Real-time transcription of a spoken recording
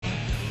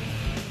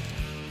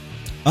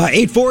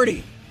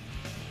8:40.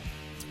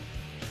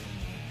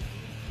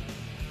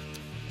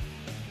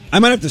 I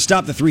might have to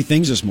stop the three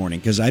things this morning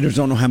because I just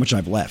don't know how much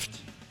I've left.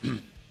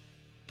 And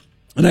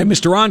I have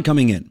Mr. Ron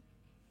coming in.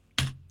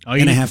 Oh,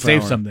 you need to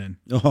save some then.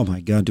 Oh,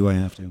 my God, do I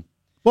have to?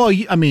 Well,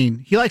 he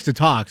likes to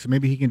talk, so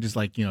maybe he can just,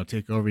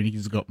 take over and he can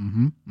just go,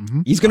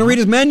 He's going to read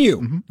his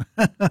menu.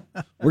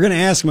 We're going to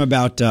ask him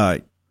about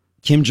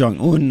Kim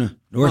Jong-un,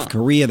 North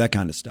Korea, that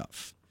kind of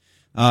stuff.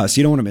 So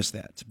you don't want to miss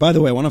that. By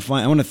the way, I want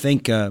to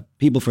thank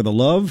people for the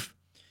love.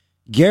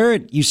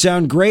 Garrett, you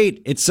sound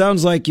great. It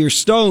sounds like your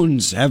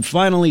stones have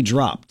finally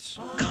dropped.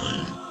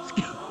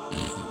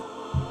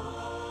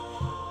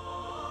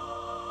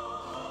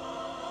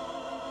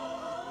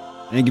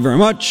 Thank you very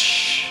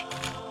much.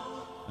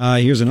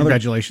 Here's another.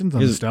 Congratulations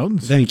on the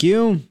stones. Thank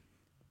you.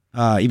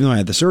 Even though I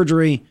had the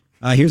surgery.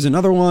 Here's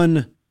another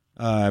one.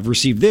 I've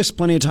received this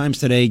plenty of times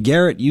today.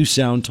 Garrett, you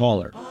sound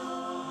taller.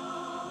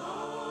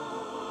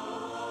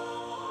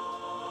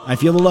 I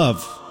feel the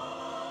love.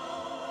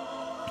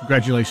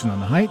 Congratulations on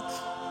the height.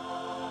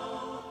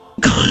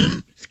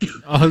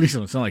 At least it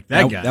don't sound like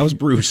that guy. That was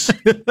Bruce.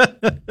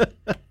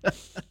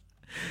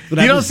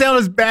 You don't sound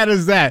as bad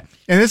as that.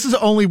 And this is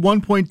only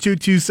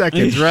 1.22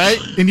 seconds, right?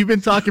 And you've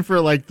been talking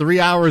for like 3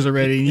 hours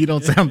already, and you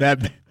don't sound that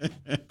bad.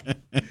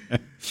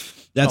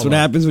 That's what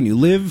happens when you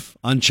live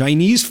on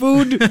Chinese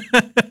food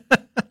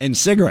and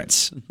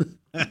cigarettes.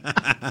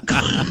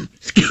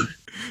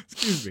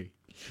 Excuse me.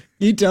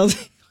 He tells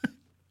me,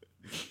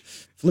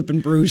 flipping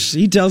Bruce,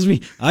 he tells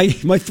me,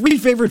 my three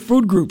favorite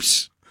food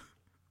groups.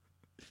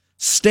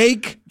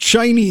 Steak,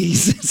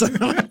 Chinese. It's like,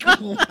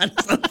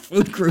 what's a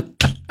food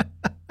group?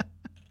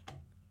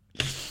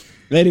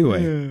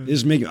 Anyway,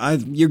 this making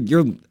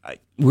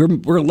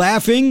we're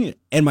laughing,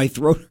 and my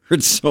throat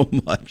hurts so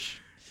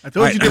much. I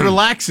told you to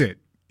relax it.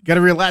 You got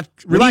to relax.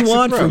 What do you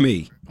want from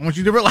me? I want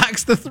you to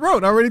relax the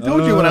throat. I already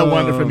told you what I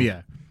wanted from you.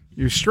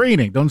 You're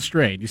straining. Don't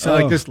strain. You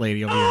sound like this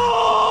lady over here.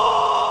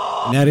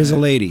 And that is a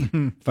lady.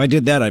 If I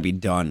did that, I'd be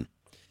done.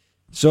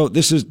 So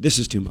this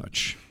is too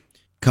much.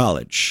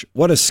 College,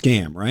 what a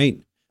scam, right?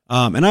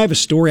 And I have a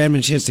story I haven't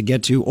had a chance to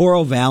get to.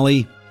 Oro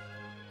Valley,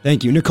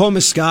 thank you.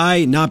 Nakoma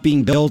Sky not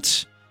being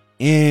built.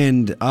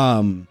 And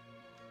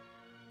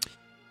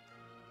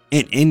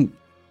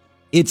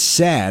it's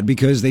sad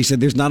because they said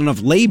there's not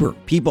enough labor.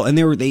 People, and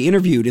they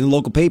interviewed in the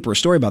local paper a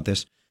story about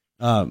this.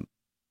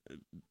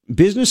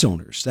 Business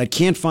owners that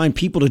can't find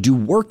people to do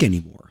work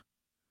anymore.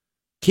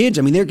 Kids,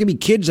 there could be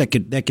kids that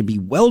could be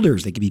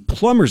welders, they could be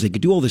plumbers, they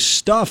could do all this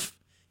stuff,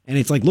 and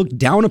it's like looked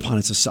down upon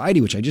in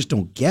society, which I just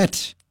don't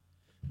get.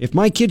 If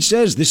my kid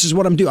says this is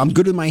what I'm doing, I'm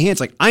good with my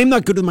hands. Like, I'm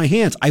not good with my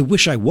hands. I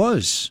wish I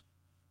was.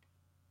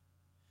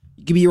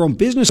 You could be your own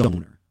business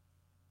owner.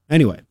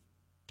 Anyway.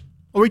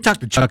 Well, we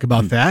talked to Chuck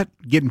about that,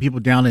 getting people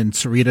down in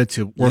Sarita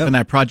to work on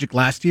that project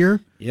last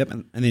year. Yep,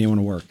 and they didn't want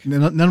to work.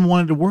 None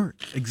wanted to work.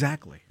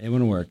 Exactly. They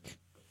want to work.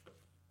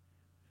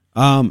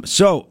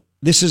 So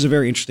this is a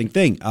very interesting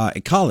thing.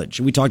 At college,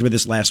 we talked about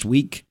this last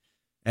week.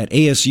 At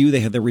ASU, they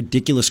had the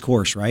ridiculous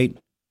course, right?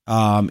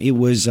 It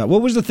was,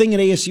 what was the thing at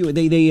ASU?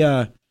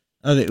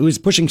 It was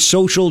pushing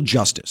social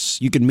justice.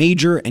 You could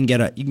major and get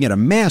a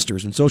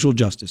master's in social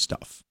justice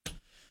stuff.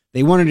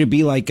 They wanted to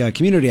be like a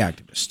community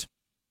activist.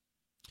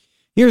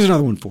 Here's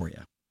another one for you.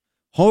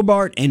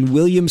 Hobart and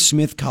William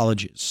Smith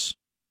colleges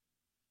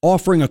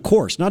offering a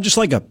course, not just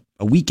like a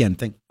weekend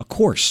thing, a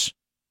course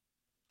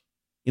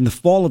in the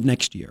fall of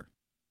next year.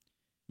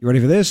 You ready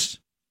for this?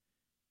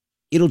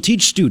 It'll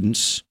teach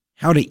students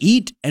how to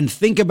eat and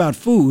think about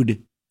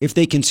food if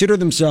they consider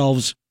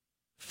themselves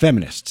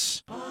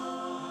feminists.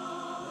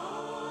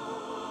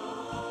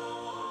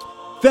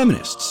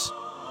 Feminists.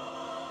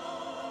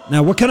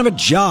 Now, what kind of a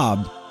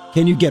job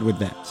can you get with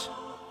that?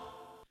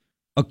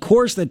 A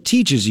course that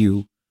teaches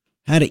you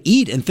how to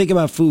eat and think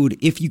about food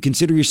if you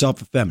consider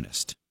yourself a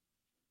feminist.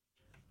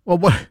 Well,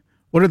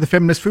 what are the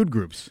feminist food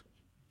groups?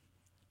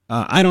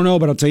 I don't know,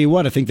 but I'll tell you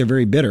what. I think they're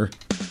very bitter.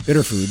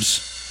 Bitter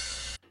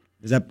foods.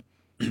 Is that...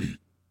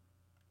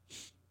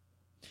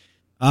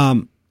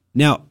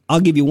 Now,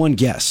 I'll give you one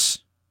guess.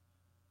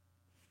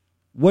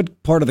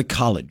 What part of the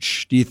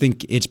college do you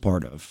think it's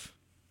part of?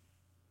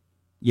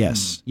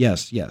 Yes.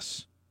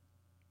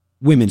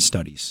 Women's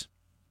studies.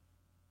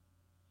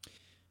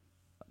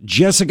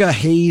 Jessica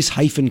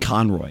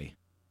Hayes-Conroy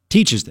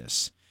teaches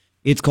this.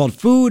 It's called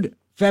Food,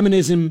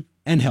 Feminism,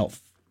 and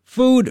Health.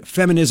 Food,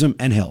 Feminism,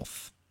 and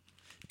Health.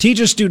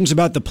 Teaches students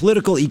about the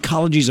political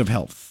ecologies of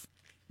health.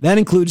 That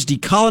includes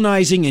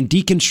decolonizing and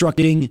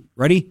deconstructing,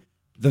 ready?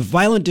 The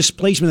violent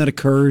displacement that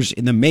occurs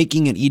in the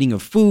making and eating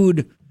of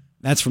food.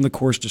 That's from the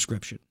course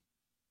description.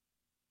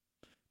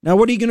 Now,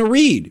 what are you going to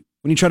read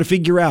when you try to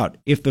figure out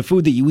if the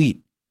food that you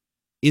eat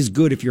is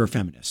good if you're a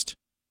feminist?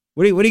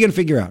 What are you going to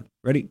figure out?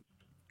 Ready?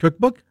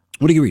 Cookbook?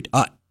 What do you read?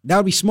 That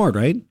would be smart,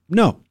 right?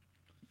 No.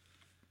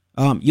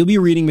 You'll be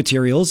reading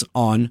materials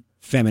on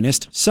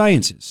feminist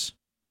sciences,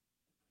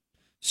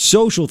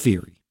 social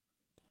theory,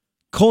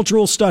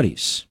 cultural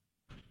studies.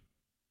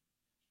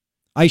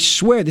 I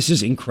swear this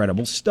is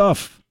incredible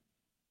stuff.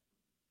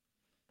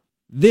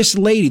 This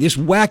lady, this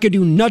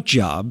wackadoo nut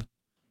job,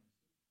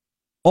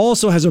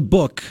 also has a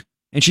book,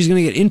 and she's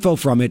going to get info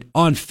from it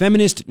on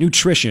feminist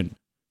nutrition.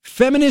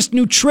 Feminist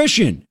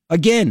nutrition.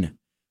 Again,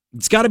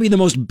 it's got to be the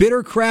most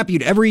bitter crap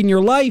you'd ever eat in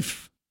your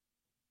life.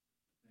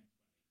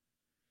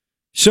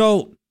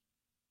 So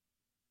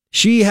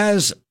she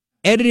has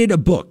edited a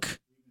book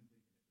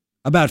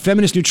about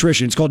feminist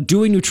nutrition. It's called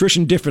Doing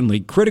Nutrition Differently,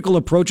 Critical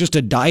Approaches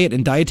to Diet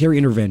and Dietary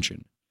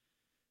Intervention.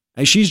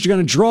 And she's going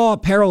to draw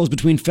parallels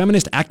between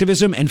feminist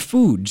activism and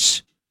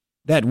foods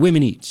that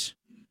women eat.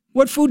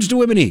 What foods do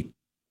women eat?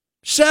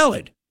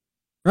 Salad,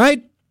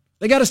 right?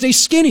 They got to stay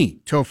skinny.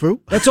 Tofu?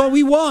 That's all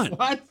we want.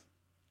 What?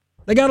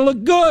 They got to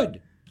look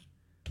good.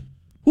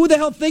 Who the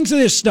hell thinks of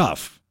this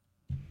stuff?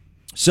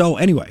 So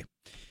anyway,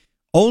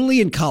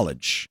 only in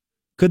college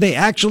could they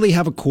actually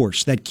have a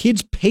course that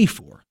kids pay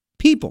for.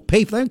 People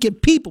pay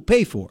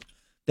for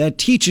that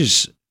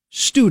teaches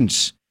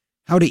students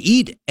how to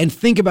eat and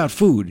think about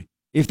food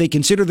if they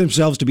consider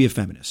themselves to be a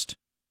feminist.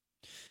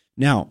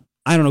 Now,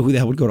 I don't know who the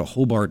hell would go to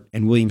Hobart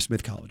and William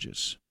Smith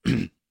colleges,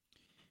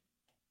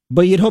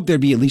 but you'd hope there'd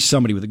be at least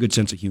somebody with a good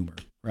sense of humor,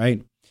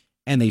 right?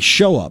 And they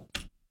show up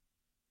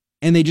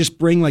and they just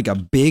bring like a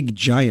big,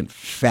 giant,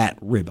 fat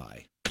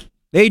ribeye.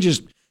 They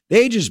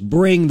just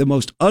bring the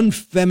most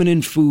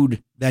unfeminine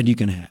food that you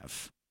can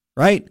have,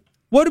 right?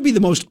 What would be the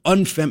most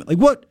unfeminine? Like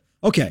what?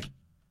 Okay.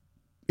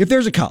 If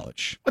there's a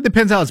college. Well, it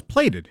depends how it's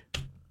plated.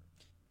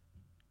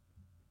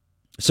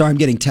 Sorry, I'm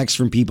getting texts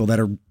from people that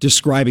are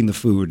describing the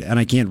food, and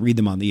I can't read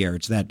them on the air.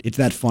 It's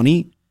that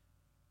funny,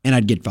 and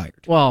I'd get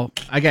fired. Well,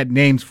 I got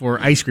names for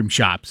ice cream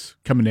shops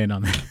coming in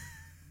on that.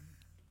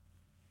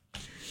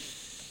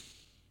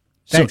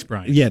 Thanks,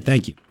 Brian. Yeah,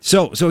 thank you.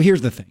 So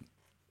here's the thing.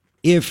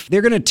 If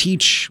they're going to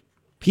teach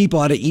people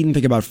how to eat and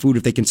think about food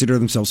if they consider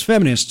themselves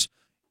feminists,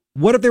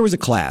 what if there was a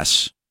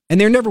class,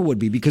 and there never would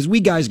be because we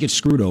guys get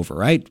screwed over,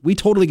 right? We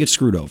totally get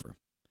screwed over.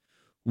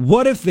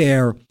 What if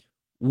there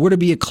were to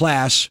be a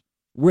class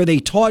where they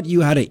taught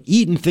you how to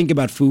eat and think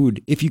about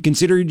food if you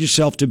considered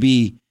yourself to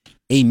be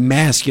a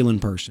masculine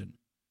person,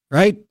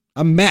 right?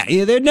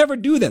 They'd never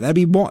do that. That'd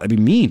be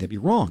mean. That'd be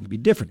wrong. It'd be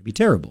different. It'd be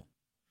terrible.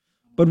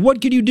 But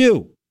what could you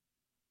do?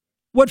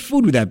 What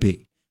food would that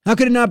be? How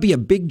could it not be a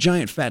big,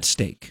 giant, fat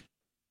steak?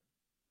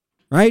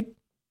 Right?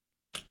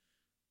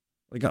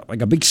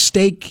 Like a big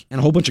steak and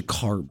a whole bunch of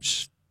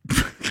carbs.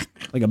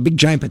 Like a big,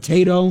 giant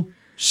potato,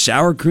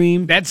 sour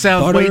cream. That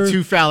sounds butter. way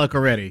too phallic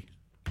already.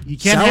 You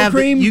can't Sour have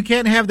cream? you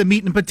can't have the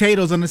meat and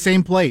potatoes on the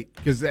same plate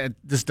because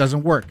this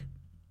doesn't work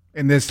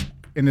in this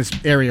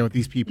area with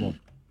these people.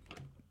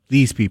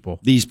 These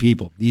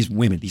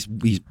women,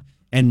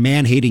 and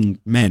man-hating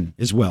men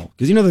as well.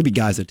 Because there'll be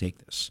guys that take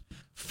this.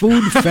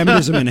 Food,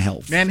 feminism, and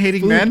health.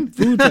 Man-hating men?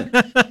 Food.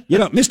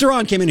 Mr.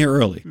 On came in here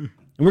early, and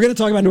we're going to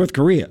talk about North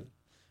Korea.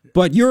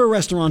 But you're a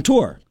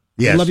restaurateur.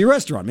 Yes. I love your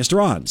restaurant,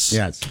 Mr. On's.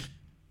 Yes.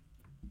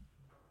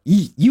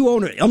 You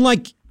own it.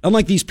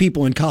 Unlike these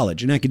people in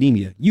college and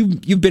academia,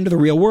 you've been to the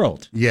real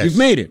world. Yes. You've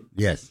made it.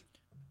 Yes.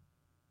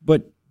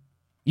 But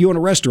you own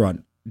a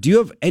restaurant. Do you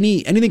have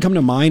anything come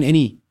to mind?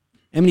 Any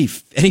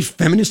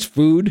feminist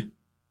food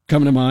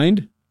come to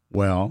mind?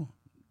 Well,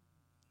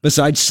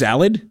 besides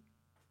salad?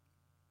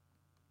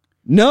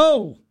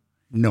 No.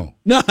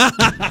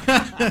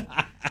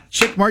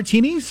 Chick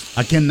martinis?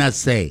 I cannot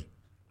say.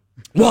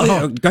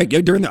 Well,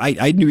 during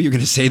I knew you were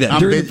going to say that.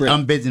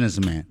 I'm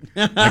businessman.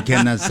 I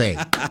cannot say.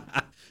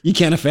 You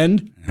can't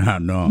offend?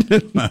 No.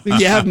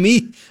 You have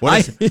me.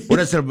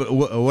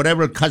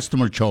 Whatever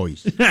customer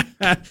choice.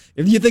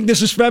 If you think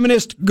this is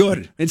feminist,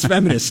 good. It's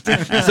feminist.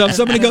 So if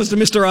somebody goes to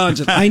Mr. On and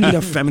says, I need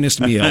a feminist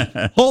meal.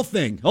 Whole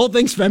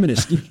thing's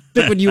feminist. You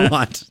pick what you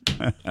want.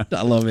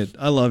 I love it.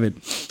 All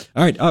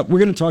right. We're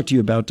going to talk to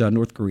you about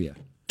North Korea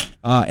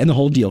and the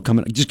whole deal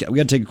coming. We got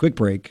to take a quick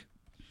break.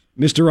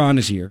 Mr. On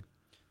is here.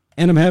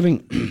 And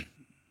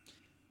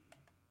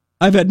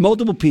I've had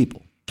multiple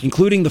people,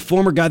 including the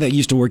former guy that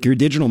used to work here,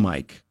 Digital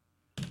Mike,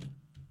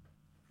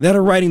 that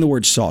are writing the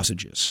word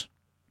sausages.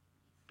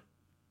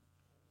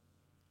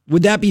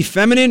 Would that be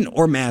feminine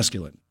or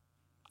masculine?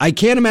 I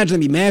can't imagine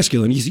that be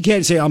masculine. You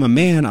can't say, I'm a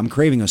man, I'm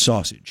craving a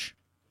sausage.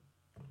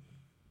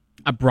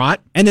 A brat?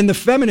 And then the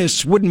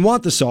feminists wouldn't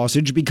want the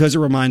sausage because it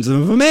reminds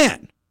them of a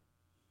man.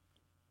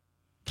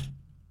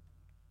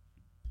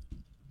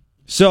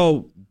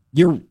 So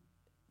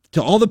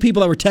to all the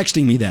people that were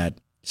texting me that,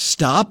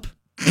 stop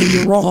and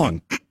you're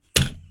wrong.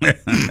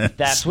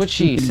 That's what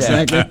she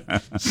said.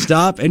 Exactly.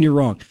 Stop and you're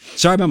wrong.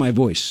 Sorry about my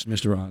voice,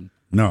 Mr. Ron.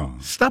 No.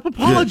 Stop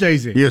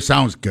apologizing. You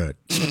sounds good.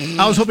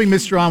 I was hoping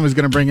Mr. On was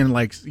going to bring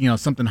in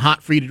something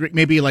hot for you to drink,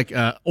 maybe like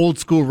a old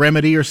school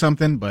remedy or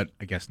something, but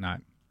I guess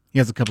not. He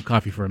has a cup of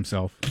coffee for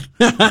himself.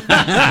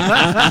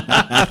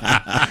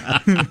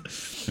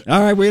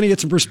 All right, we're going to get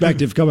some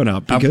perspective coming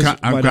up. I'm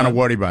kind of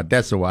worried about it.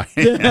 That's why.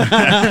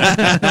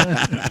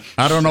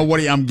 I don't know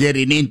what I'm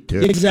getting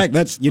into.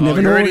 Exactly. You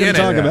never know what we're going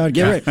to talk about.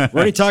 Get ready.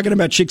 We're already talking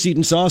about chicks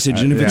eating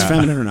sausage and if it's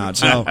feminine or not.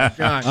 So,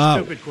 Gosh,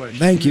 stupid question.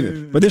 Thank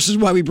you. But this is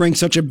why we bring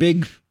such a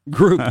big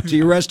group to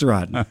your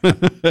restaurant.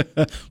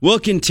 We'll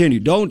continue.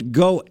 Don't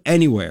go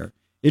anywhere.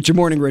 It's your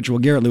morning ritual.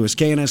 Garrett Lewis,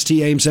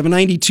 KNST AM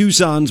 790,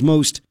 Tucson's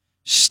most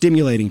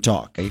stimulating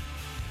talk.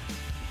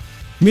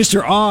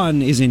 Mr.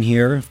 On is in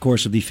here, of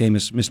course, of the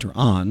famous Mr.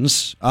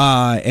 Ons.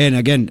 And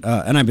again,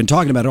 and I've been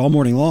talking about it all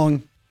morning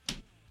long.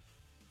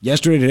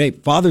 Yesterday, today,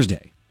 Father's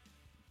Day.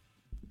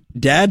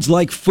 Dads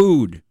like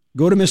food.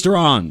 Go to Mr.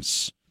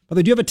 On's.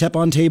 Father, do you have a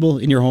Teppan table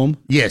in your home?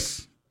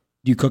 Yes.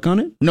 Do you cook on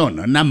it? No,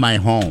 not my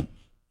home.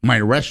 My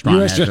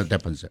restaurant has a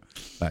Teppan.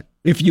 But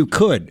if you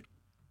could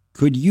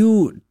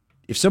you,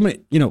 if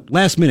somebody,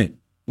 last minute,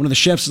 one of the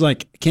chefs is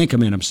like, I can't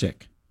come in, I'm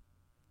sick.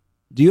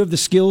 Do you have the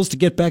skills to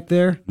get back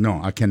there?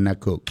 no, I cannot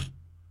cook.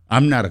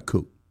 I'm not a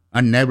cook.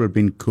 I've never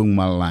been cook in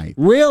my life.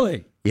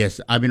 Really? Yes,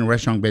 I've been in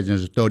restaurant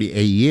business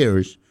 38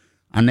 years.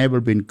 I've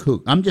never been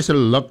cook. I'm just a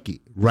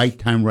lucky. Right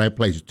time, right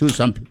place. Too,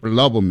 some people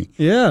love me.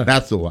 Yeah.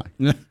 That's the why.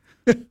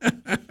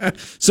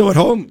 So at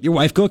home, your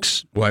wife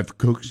cooks? Wife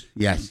cooks,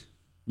 yes.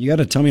 You got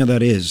to tell me how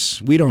that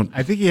is. We don't.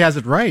 I think he has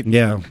it right.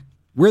 Yeah.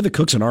 We're the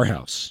cooks in our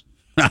house.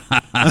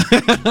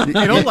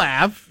 Don't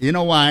laugh. You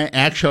know why?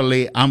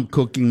 Actually, I'm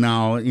cooking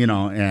now,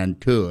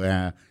 and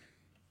too.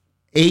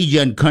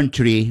 Asian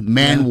country,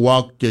 man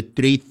walked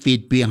 3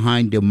 feet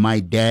behind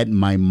my dad,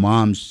 my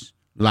mom's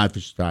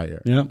lifestyle.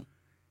 Yeah.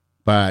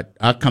 But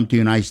I come to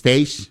United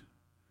States,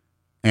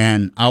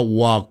 and I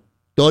walk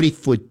 30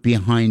 foot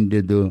behind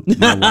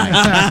my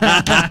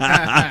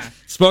wife.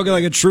 Spoken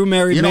like a true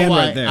married man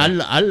right there.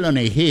 I learn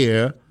it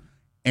here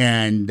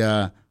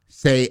and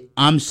say,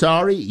 I'm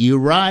sorry, you're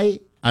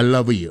right, I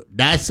love you.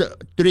 That's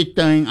 3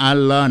 things I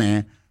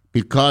learned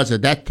because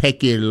that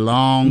take a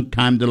long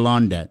time to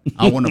learn that.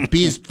 I want a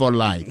peaceful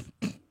life.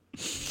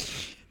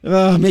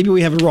 Maybe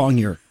we have it wrong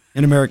here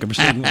in America for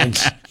certain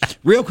things.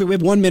 Real quick, we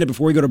have 1 minute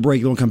before we go to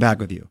break. We'll come back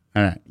with you.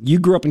 All right. You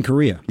grew up in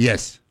Korea.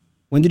 Yes.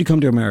 When did you come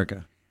to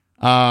America?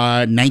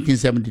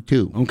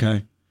 1972.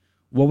 Okay.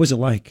 What was it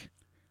like?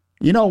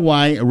 You know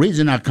why? The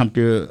reason I come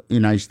to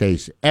United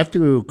States after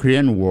the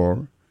Korean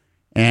War,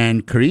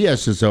 and Korea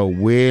is a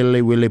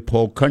really, really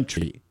poor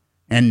country,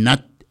 and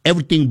not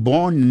everything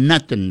born,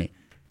 nothing.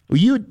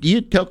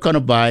 You talking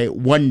about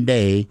one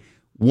day,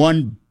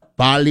 one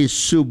barley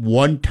soup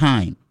one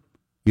time.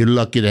 You're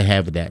lucky to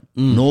have that.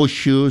 No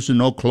shoes,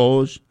 no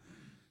clothes.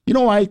 You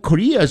know why?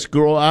 Korea's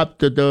grow up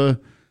to the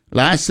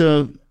last,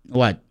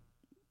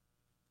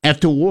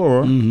 after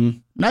war,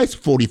 that's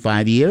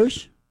 45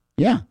 years.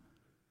 Yeah.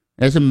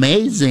 That's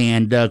amazing.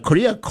 And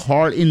Korea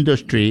car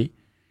industry,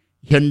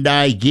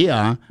 Hyundai,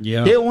 Kia,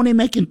 they're only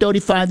making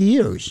 35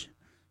 years.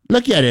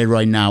 Look at it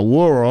right now.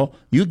 World,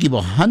 you give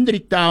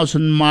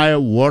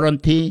 100,000-mile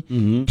warranty,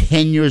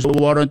 10 years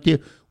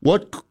warranty.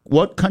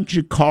 What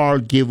country car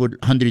give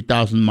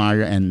 100,000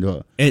 mile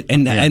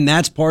and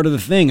that's part of the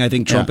thing I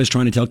think Trump is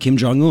trying to tell Kim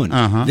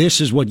Jong-un. This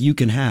is what you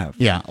can have.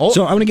 Yeah.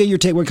 So I want to get your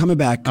take. We're coming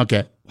back.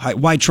 Okay.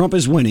 Why Trump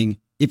is winning.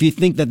 If you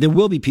think that there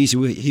will be peace,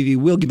 he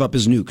will give up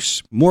his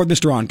nukes. More of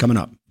Mr. On coming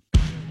up.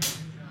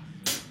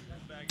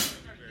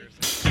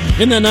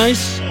 Isn't that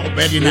nice? Oh,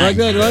 very You nice. like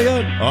that? You like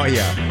that? Oh,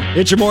 yeah.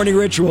 It's your morning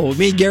ritual with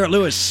me, Garrett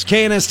Lewis.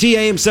 KNST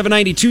AM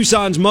 790,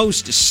 Tucson's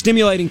most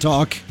stimulating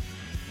talk.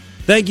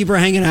 Thank you for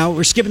hanging out.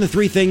 We're skipping the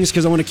 3 things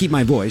because I want to keep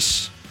my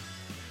voice.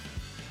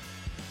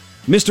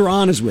 Mr.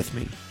 On is with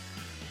me.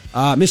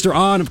 Mr.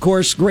 On, of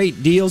course,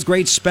 great deals,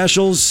 great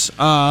specials,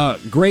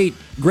 great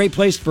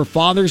place for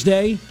Father's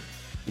Day.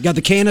 You got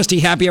the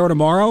KNST happy hour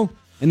tomorrow,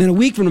 and then a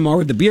week from tomorrow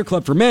with the Beer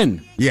Club for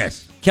Men.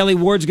 Yes. Kelly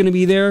Ward's going to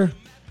be there.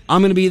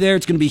 I'm going to be there.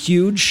 It's going to be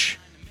huge.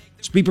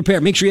 Just be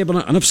prepared. Make sure you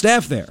have enough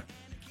staff there.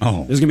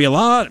 Oh. There's going to be a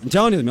lot. I'm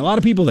telling you, there's going to be a lot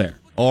of people there.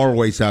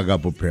 Always I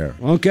got prepared.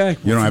 Okay.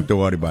 You don't have to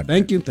worry about that.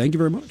 Thank you. Thank you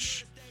very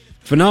much.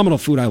 Phenomenal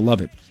food. I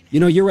love it.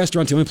 Your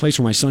restaurant's the only place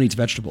where my son eats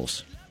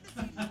vegetables.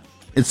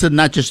 It's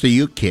not just a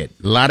you kid.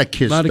 A lot of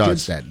kids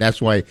does that.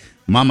 That's why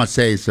Mama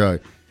says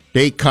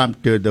they come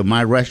to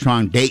my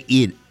restaurant, they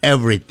eat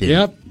everything.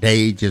 Yep.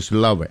 They just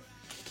love it.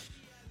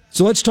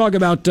 So let's talk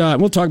about,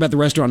 we'll talk about the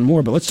restaurant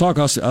more, but let's talk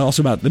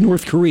also about the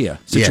North Korea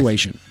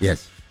situation.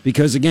 Yes.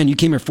 Because, again, you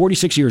came here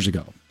 46 years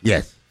ago.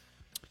 Yes.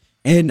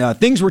 And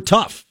things were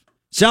tough.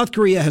 South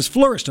Korea has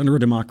flourished under a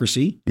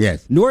democracy.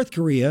 Yes. North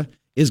Korea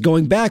is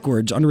going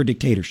backwards under a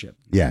dictatorship.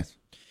 Yes.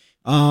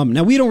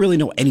 Now, we don't really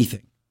know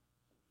anything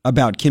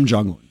about Kim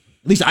Jong-un.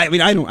 At least,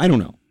 I don't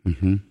know.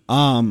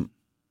 Mm-hmm.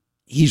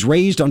 He's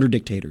raised under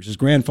dictators. His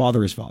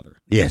grandfather, his father.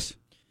 Yes.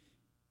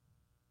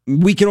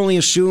 We can only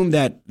assume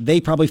that they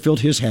probably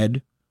filled his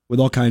head with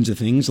all kinds of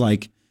things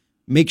like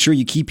make sure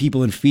you keep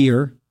people in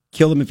fear,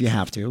 kill them if you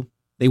have to.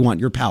 They want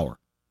your power.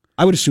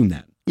 I would assume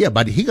that. Yeah,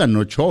 but he got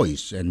no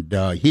choice, and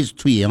he's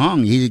too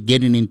young. He's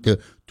getting into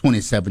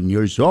 27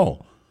 years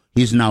old.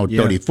 He's now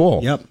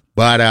 34. Yep.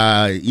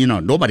 But,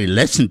 nobody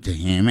listened to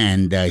him,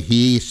 and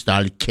he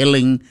started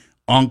killing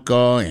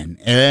uncle and,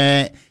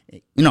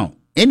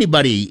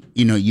 anybody,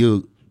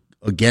 you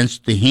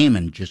against him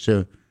and just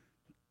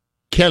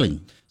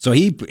killing. So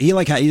he's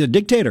a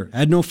dictator.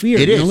 Had no fear.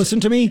 It You is. don't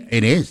listen to me?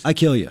 It is. I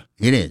kill you.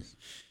 It is.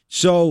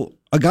 So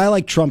a guy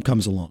like Trump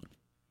comes along,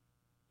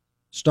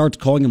 starts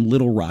calling him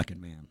Little Rocket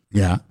Man.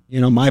 Yeah.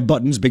 My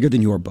button's bigger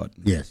than your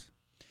button. Yes.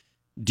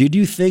 Did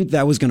you think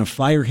that was going to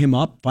fire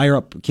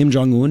up Kim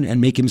Jong-un, and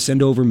make him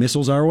send over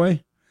missiles our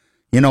way?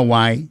 You know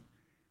why?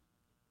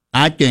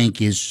 I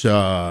think it's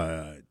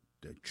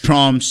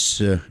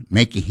Trump's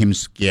making him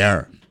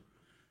scared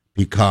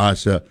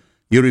because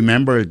you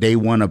remember they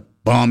want a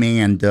bombing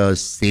in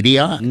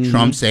Syria.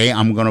 Trump say,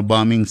 I'm going to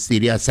bombing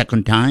Syria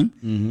second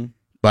time.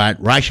 But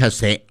Russia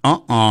say,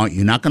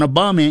 you're not going to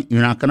bomb it.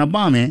 You're not going to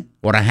bomb it.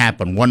 What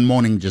happened? One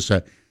morning, just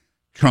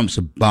Trump's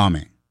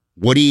bombing.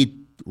 What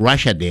did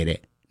Russia did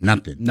it?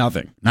 Nothing.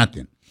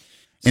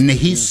 And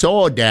he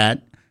saw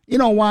that. You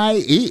know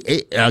why?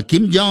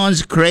 Kim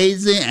Jong's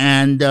crazy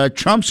and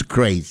Trump's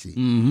crazy.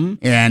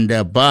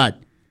 And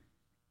but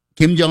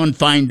Kim Jong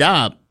find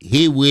out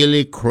he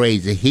really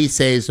crazy. He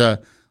says,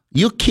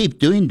 "You keep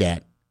doing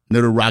that,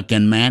 little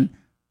rocket man.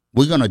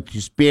 We're gonna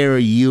spare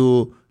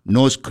you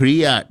North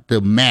Korea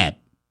the map."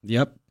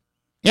 Yep.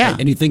 Yeah.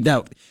 And you think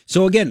that?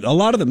 So again, a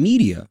lot of the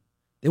media,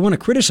 they want to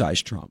criticize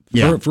Trump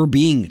for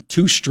being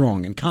too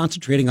strong and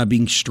concentrating on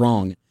being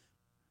strong.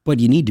 But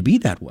you need to be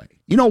that way.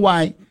 You know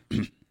why?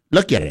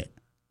 Look at it.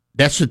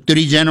 That's a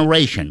 3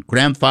 generation.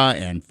 Grandpa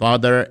and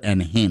father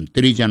and him.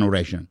 3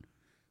 generation.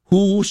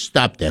 Who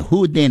stopped that?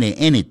 Who did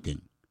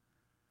anything?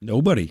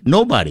 Nobody.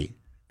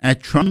 And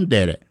Trump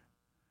did it.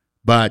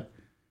 But,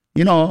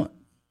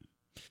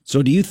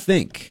 So do you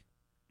think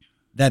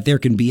that there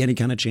can be any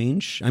kind of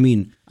change? I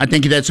mean, I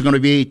think that's going to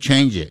be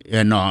change.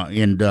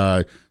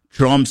 And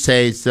Trump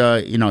says,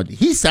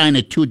 he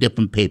signed 2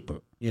 different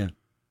papers. Yeah.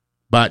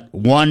 But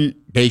one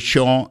they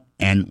show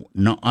and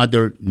no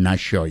other not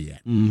sure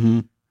yet.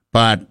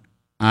 But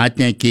I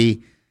think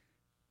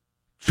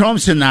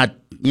Trump's not,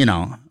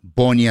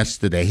 born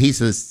yesterday. He's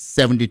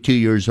 72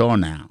 years old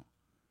now.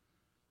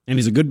 And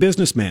he's a good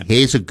businessman.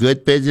 He's a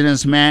good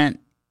businessman.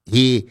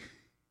 He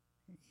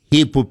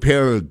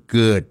prepared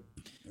good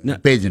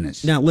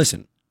business. Now,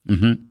 listen.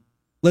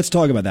 Let's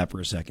talk about that for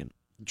a second.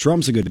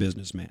 Trump's a good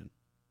businessman.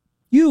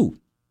 You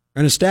are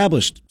an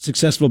established,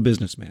 successful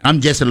businessman. I'm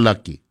just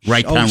lucky.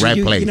 Right time,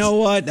 right place. You know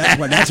what? That's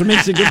what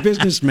makes a good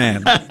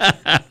businessman.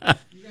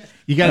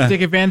 You got to take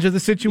advantage of the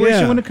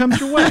situation when it comes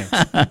your way.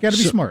 You got to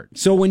be smart.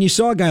 So when you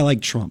saw a guy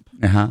like Trump,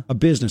 a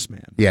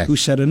businessman, who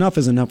said enough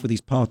is enough with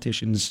these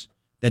politicians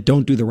that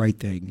don't do the right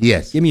thing.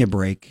 Yes. Give me a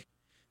break.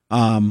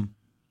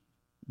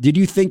 Did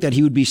you think that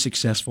he would be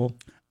successful?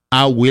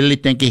 I really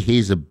think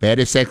he's a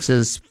better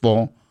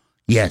successful.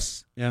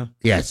 Yes. Yeah.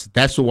 Yes.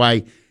 That's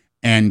why.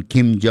 And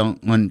Kim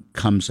Jong-un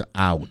comes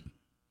out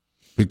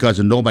because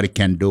nobody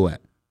can do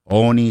it.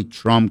 Only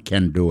Trump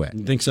can do it.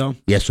 You think so?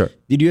 Yes, sir.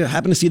 Did you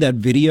happen to see that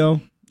video?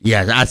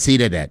 Yes, I see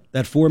that.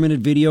 That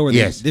 4-minute video where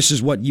this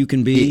is what you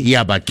can be?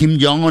 Yeah, but Kim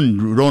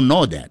Jong-un don't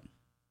know that.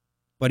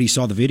 But he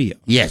saw the video.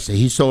 Yes,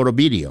 he saw the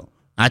video.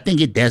 I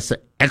think that's an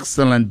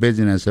excellent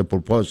business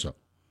proposal.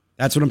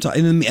 That's what I'm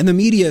talking. And the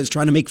media is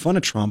trying to make fun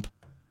of Trump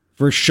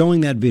for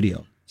showing that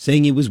video,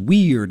 saying it was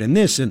weird and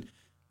this and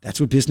that's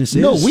what business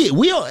is.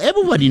 No,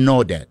 everybody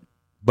know that,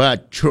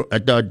 but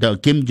the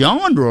Kim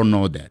Jong-un don't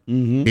know that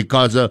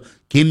because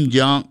Kim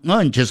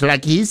Jong-un, just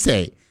like he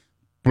say,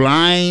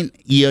 blind,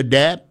 ear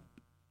deaf,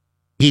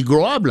 he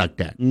grew up like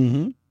that.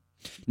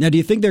 Now, do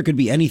you think there could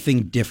be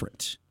anything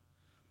different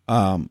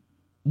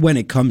when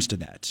it comes to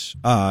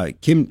that?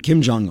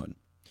 Kim Jong-un,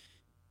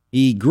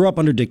 he grew up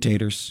under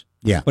dictators.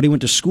 Yeah, but he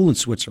went to school in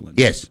Switzerland.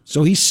 Yes,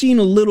 so he's seen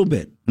a little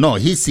bit. No,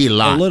 he's seen a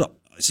lot. A little.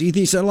 See,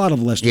 he's a lot of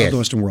the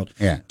Western world.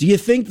 Yeah. Do you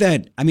think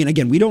that, I mean,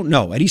 again, we don't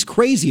know. And he's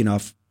crazy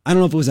enough. I don't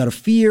know if it was out of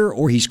fear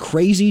or he's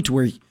crazy to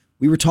where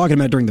we were talking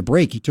about during the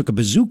break. He took a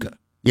bazooka.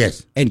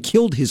 Yes. And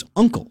killed his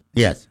uncle.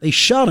 Yes. They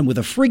shot him with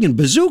a friggin'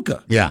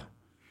 bazooka. Yeah.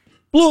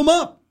 Blew him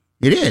up.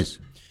 It is.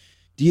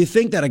 Do you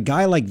think that a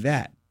guy like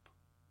that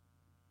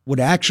would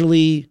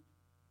actually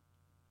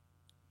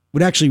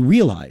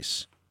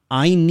realize,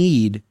 I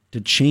need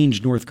to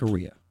change North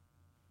Korea?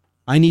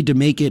 I need to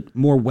make it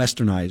more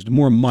westernized,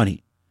 more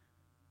money.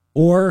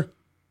 Or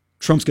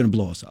Trump's going to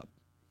blow us up.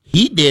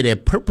 He did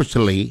it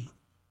purposely,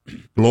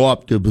 blow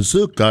up the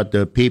bazooka,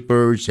 the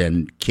papers,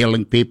 and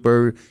killing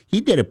people.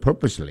 He did it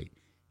purposely.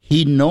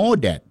 He know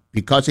that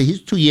because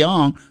he's too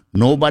young,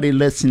 nobody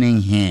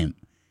listening him.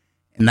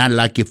 Not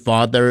like your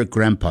father,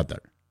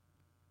 grandfather.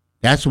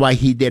 That's why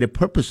he did it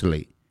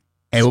purposely.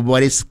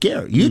 Everybody's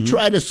scared. You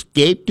try to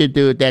escape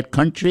to that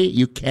country,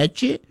 you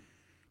catch it,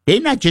 they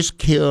not just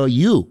kill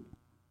you.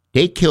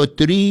 They kill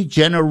 3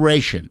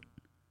 generations.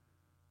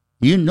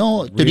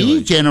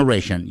 3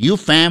 generations. Your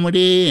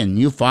family and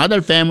your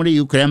father family,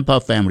 your grandpa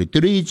family.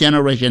 3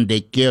 generations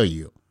they kill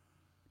you.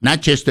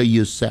 Not just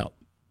yourself.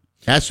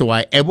 That's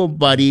why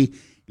everybody,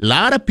 a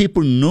lot of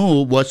people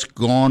knew what's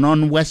going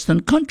on in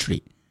Western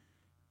country.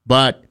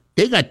 But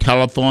they got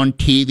telephone,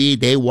 TV,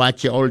 they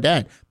watch all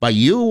that. But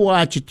you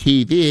watch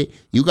TV,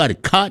 you got to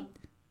cut,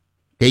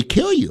 they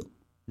kill you.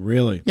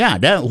 Really? Yeah,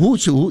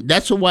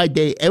 that's why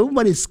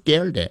everybody's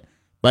scared there.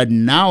 But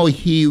now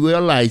he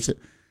realized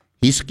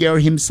he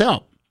scared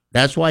himself.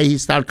 That's why he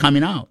started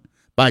coming out.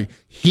 But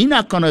he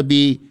not going to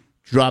be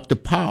drop the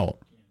power.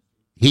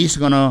 He's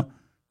going to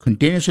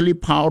continuously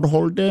power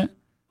holder.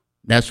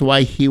 That's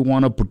why he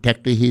want to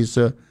protect his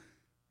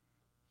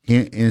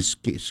in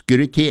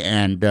security,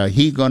 and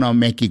he gonna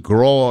make it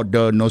grow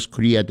the North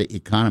Korea the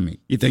economy.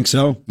 You think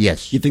so?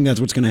 Yes, You think that's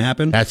what's going to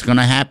happen? that's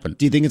gonna happen.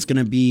 Do you think it's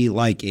going to be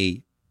like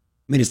I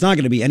mean, it's not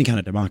going to be any kind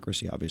of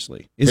democracy,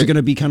 obviously. Is it going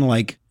to be kind of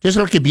like, Just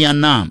like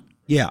Vietnam.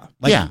 like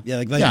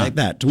Yeah.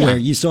 that, to Yeah. where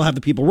you still have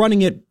the people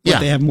running it, but Yeah.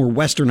 they have more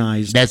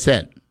westernized. That's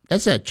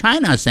it.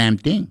 China, same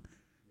thing.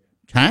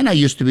 China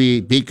used to be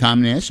big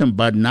communism,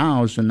 but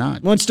now it's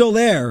not. Well, it's still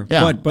there,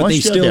 Yeah, but they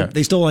still there.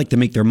 they still like to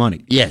make their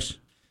money Yes.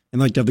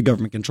 and like to have the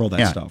government control that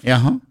Yeah. stuff.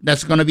 Uh-huh.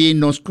 That's going to be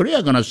North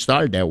Korea going to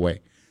start that way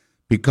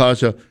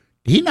because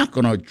he's not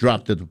going to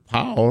drop to the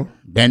power.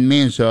 That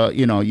means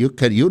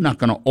you're not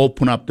going to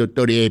open up the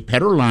 38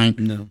 pedal line.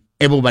 No.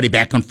 Everybody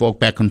back and forth.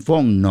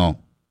 No.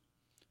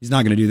 He's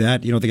not going to do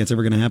that. You don't think that's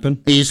ever going to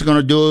happen? He's going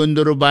to do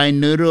little by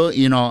little,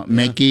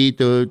 make it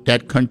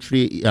that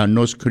country,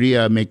 North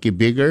Korea, make it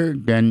bigger.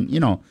 Then,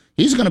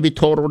 he's going to be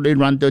totally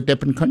run the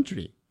different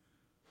country.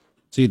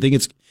 So you think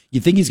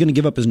he's going to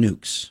give up his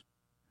nukes?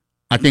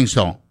 I think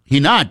so. He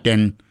not,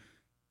 then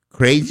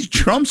crazy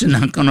Trump's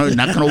not gonna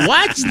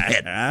watch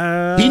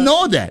that. He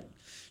know that.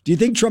 Do you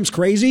think Trump's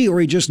crazy,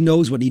 or he just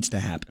knows what needs to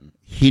happen?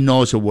 He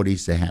knows what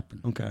needs to happen.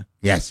 Okay.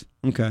 Yes.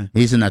 Okay.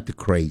 He's not the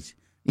crazy.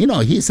 He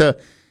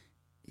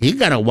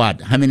got a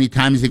what? How many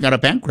times he got a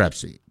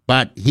bankruptcy?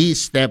 But he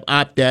stepped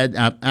up there,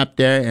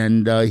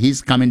 and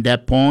he's coming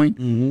that point.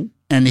 Mm-hmm.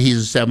 And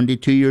he's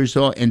 72 years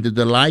old into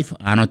the life.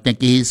 I don't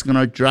think he's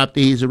gonna drop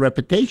his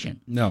reputation.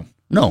 No.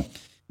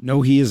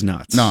 No, he is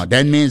not. No,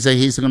 that means that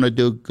he's gonna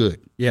do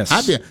good. Yes.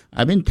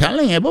 I've been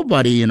telling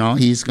everybody,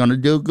 he's gonna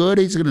do good.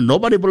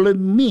 Nobody believed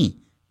me,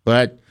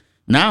 but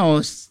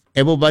now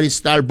everybody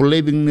start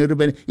believing a little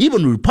bit.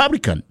 Even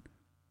Republican,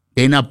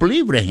 they not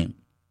believe in him.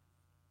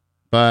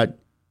 But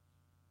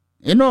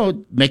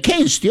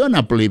McCain still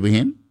not believing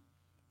him.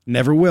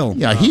 Never will.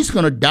 Yeah, he's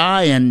gonna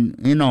die, and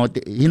he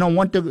don't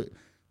want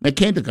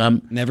McCain to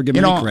come. Never give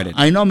him any credit.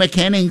 I know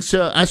McCain.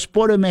 I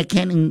supported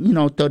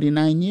McCain.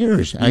 39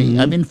 years. Mm-hmm.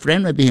 I've been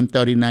friend with him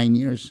 39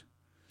 years.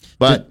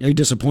 But are you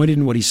disappointed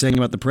in what he's saying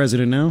about the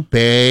president now?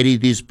 very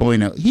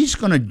disappointed. He's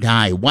gonna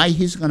die. Why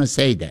he's gonna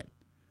say that?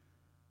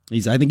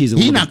 I think he's a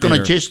He's little not bit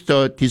gonna bitter.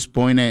 just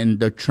disappointed in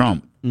the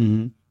Trump.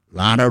 Mm-hmm. A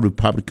lot of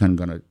Republicans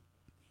gonna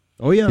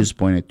Oh yeah.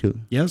 disappointed too.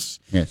 Yes.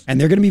 Yes.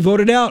 And they're going to be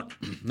voted out.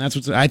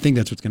 I think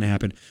that's what's going to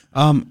happen.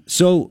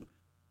 So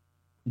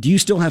do you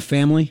still have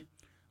family?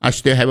 I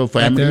still have a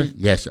family. there?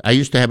 Yes, I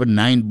used to have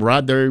 9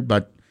 brothers,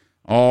 but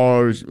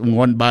all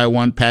one by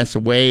one passed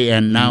away,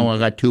 and now I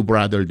got 2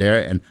 brothers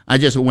there. And I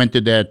just went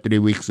to that 3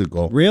 weeks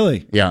ago.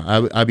 Really?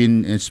 Yeah, I've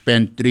been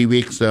spent 3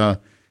 weeks.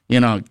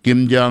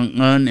 Kim Jong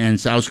Un and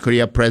South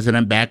Korea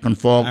president back and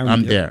forth.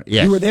 I'm there.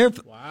 Yes, You were there?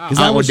 Wow. Because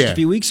that was just a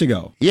few weeks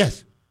ago.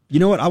 Yes. You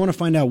know what? I want to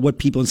find out what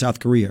people in South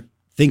Korea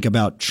think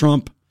about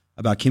Trump,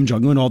 about Kim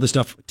Jong Un, all this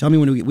stuff. Tell me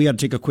when we got to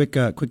take a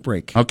quick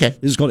break. Okay.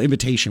 This is called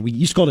invitation. We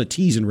used to call it a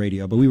tease in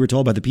radio, but we were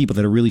told by the people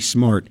that are really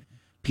smart,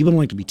 people don't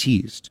like to be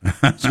teased.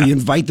 So we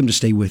invite them to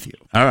stay with you.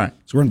 All right.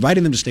 So we're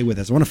inviting them to stay with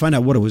us. I want to find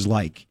out what it was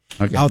like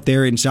out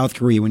there in South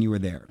Korea when you were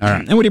there. All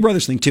right. And what your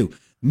brothers think too.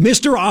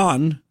 Mr.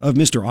 On of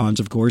Mr. On's,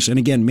 of course. And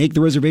again, make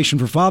the reservation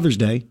for Father's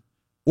Day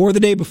or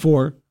the day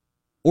before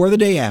or the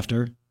day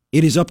after.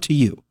 It is up to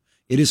you.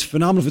 It is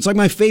phenomenal. It's like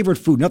my favorite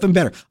food. Nothing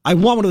better. I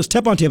want one of those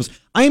Teppan tables.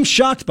 I am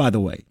shocked, by the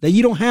way, that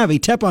you don't have a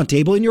Teppan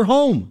table in your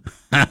home.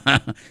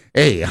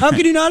 Hey, How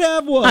can you not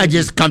have one? I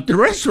just come to the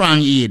restaurant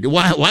and eat.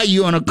 Why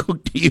you want to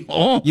cook to your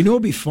home? You know,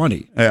 it'd be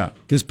funny. Yeah.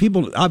 Because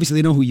people, obviously,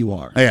 they know who you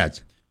are.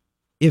 Yes.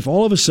 If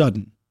all of a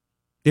sudden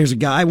there's a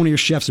guy, one of your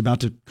chefs,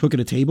 about to cook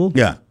at a table,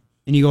 Yeah.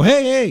 and you go,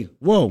 hey,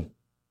 whoa,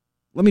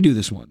 let me do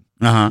this one.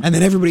 Uh-huh. And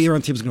then everybody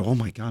around the table is going, oh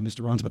my God,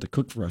 Mr. Ron's about to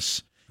cook for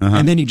us.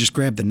 And then you just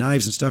grab the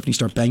knives and stuff and you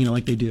start banging it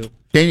like they do.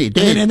 And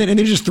then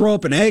you just throw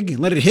up an egg and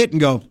let it hit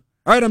and go,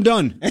 all right, I'm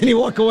done. And you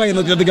walk away and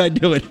look at the guy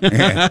do it.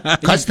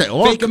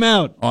 Fake him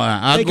out.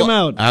 Fake him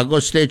out. I'll go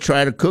stay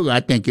try to cook. I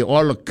think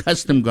all the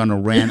custom gonna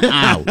ran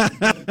out.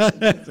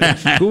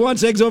 Who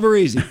wants eggs over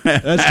easy?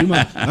 That's too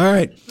much. All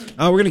right.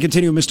 We're going to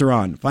continue with Mr.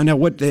 On. Find out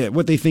what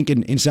they think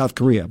in South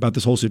Korea about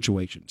this whole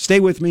situation. Stay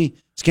with me.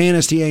 It's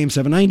KNST AM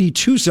 790,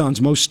 Tucson's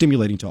most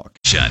stimulating talk.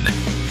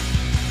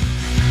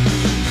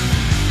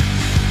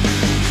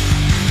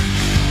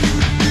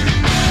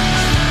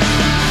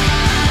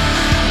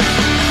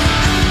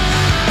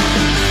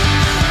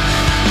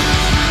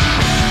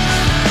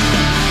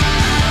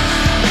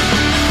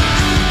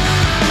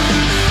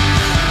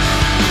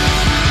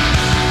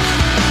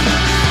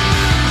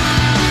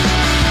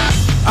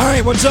 All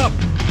right, what's up?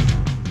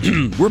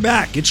 We're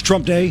back. It's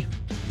Trump Day.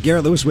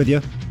 Garrett Lewis with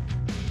you.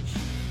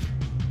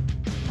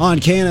 On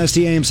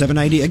KNST AM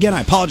 790. Again,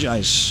 I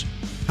apologize.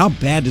 How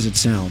bad does it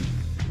sound?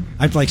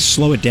 I have to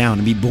slow it down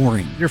and be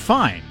boring. You're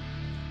fine.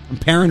 I'm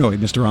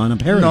paranoid, Mr. On. I'm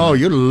paranoid. No,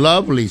 you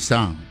lovely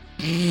sound.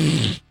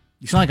 You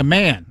sound like a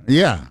man.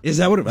 Yeah. Is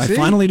that what I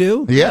finally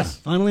do? Yes.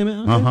 Finally,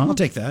 man? Okay, I'll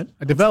take that.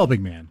 A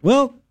developing man.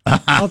 Well,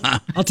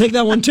 I'll take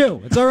that one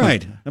too. It's all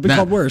right. I've been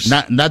called worse.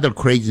 Not a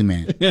crazy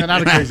man.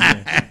 Not a crazy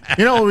man.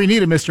 You know what we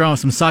need, Mr. On?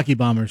 Some sake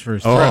bombers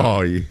first.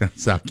 Oh, yeah.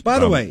 By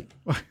the way,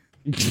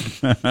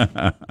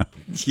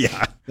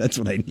 Yeah, that's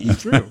what I need.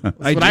 True.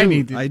 That's what I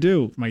need. I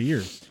do. For my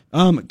ears.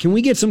 Can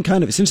we get some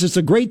kind of, since it's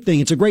a great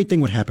thing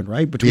what happened,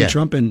 right? Between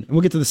Trump and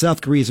we'll get to the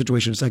South Korea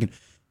situation in a second.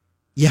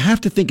 You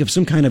have to think of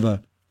some kind of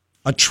a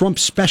Trump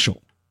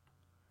special.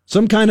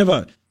 Some kind of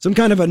a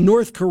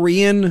North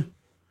Korean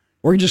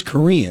or just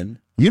Korean.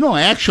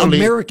 Actually,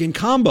 American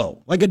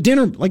combo, like a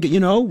dinner,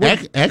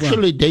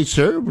 actually, they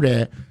serve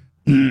the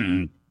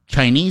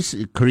Chinese,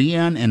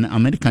 Korean, and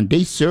American.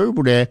 They serve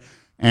the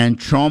and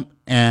Trump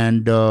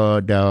and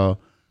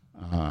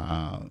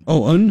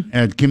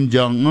Kim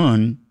Jong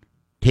Un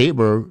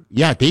table.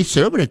 Yeah, they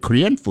serve the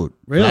Korean food.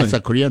 Really? That's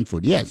a Korean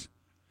food. Yes.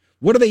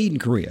 What do they eat in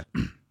Korea?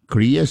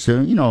 Korea's,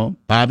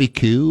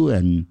 barbecue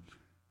and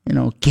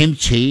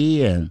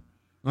kimchi and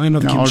I know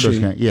all kimchi.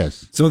 those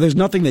yes. So there's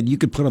nothing that you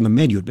could put on the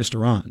menu at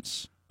Mr.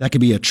 On's. That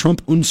could be a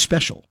Trump Un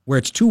special, where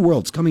it's two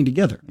worlds coming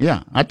together.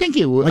 Yeah, I think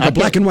it would. Like a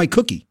black and white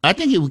cookie. I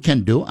think we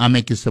can do. I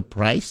make a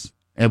surprise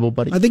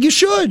everybody. I think you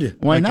should.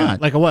 Why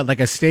not? Like a what? Like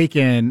a steak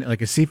and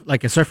like a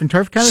surf and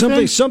turf kind of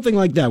thing? Something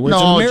like that. Where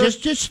No, it's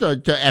just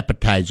the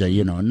appetizer.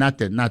 Not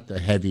the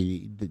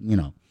heavy.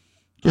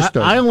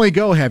 I only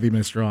go heavy,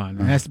 Mr. On.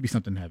 It has to be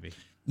something heavy.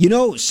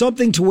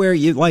 Something to where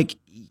you like.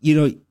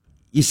 You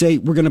say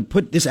we're going to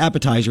put this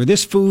appetizer,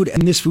 this food,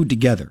 and this food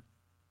together,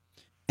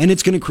 and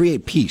it's going to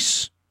create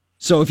peace.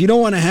 So if you don't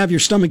want to have your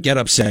stomach get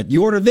upset,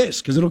 you order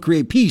this because it'll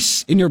create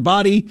peace in your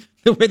body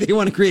the way they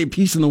want to create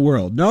peace in the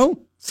world. No?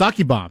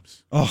 Sake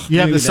bombs. Oh, you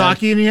have the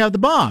sake and you have the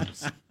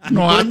bombs.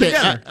 No, I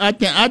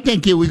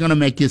think we're gonna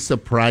make you a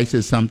surprise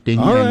or something.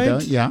 All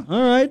right. Yeah.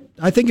 All right.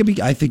 I think it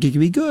could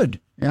be good.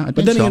 Yeah.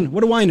 But then again,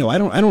 what do I know? I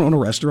don't own a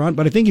restaurant,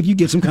 but I think if you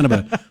get some kind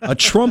of a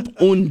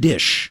Trump-owned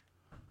dish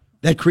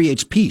that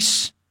creates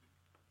peace,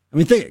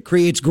 it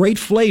creates great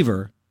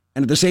flavor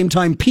and at the same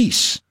time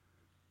peace.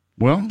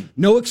 Well,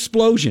 no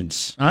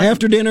explosions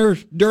after dinner,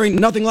 during,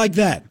 nothing like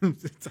that.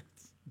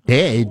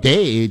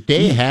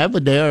 They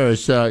have there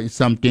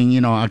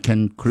something I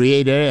can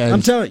create it as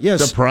I'm telling you,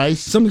 yes, surprise.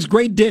 Some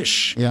great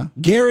dish. Yeah,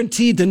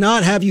 guaranteed to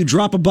not have you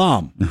drop a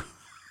bomb.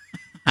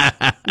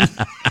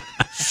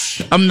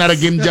 I'm not a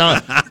Kim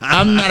Jong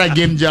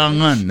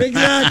Un.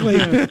 Exactly.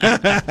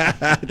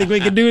 I think we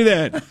can do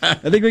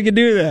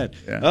that.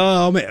 Yeah.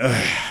 Oh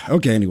man.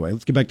 Okay. Anyway,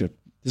 let's get back to this.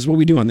 Is what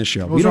we do on this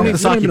show. We don't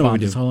even know what we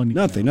do.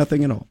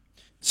 Nothing at all.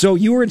 So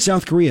you were in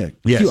South Korea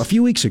a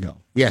few weeks ago.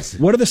 Yes.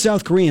 What are the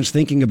South Koreans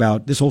thinking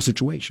about this whole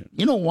situation?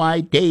 You know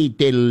why they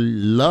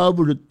love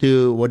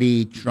to what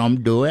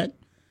Trump do it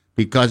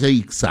because it's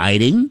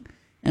exciting,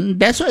 and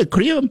that's why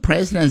Korean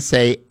presidents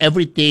say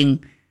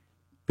everything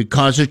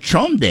because of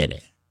Trump did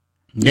it.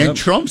 Then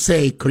Trump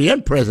say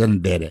Korean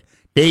president did it.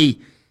 They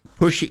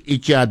push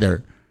each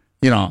other.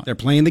 They're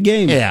playing the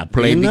game. Yeah,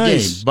 playing the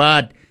game.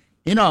 But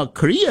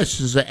Korea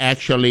is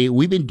actually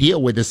we've been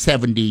dealing with it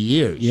 70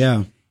 years.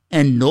 Yeah.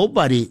 And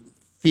nobody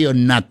feel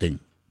nothing.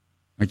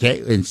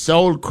 Okay? In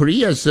Seoul,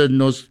 Korea's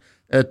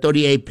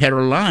 38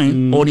 parallel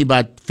line, only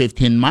about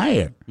 15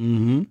 miles.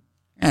 Mm-hmm.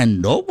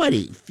 And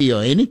nobody feel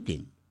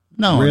anything.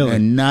 No, really?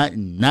 And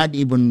not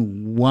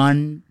even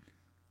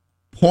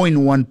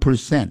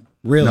 1.1%.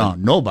 Really? No,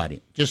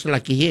 nobody. Just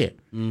like here.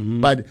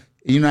 Mm-hmm. But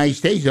United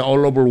States,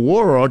 all over the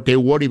world, they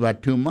worry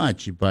about too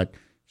much. But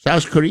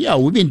South Korea,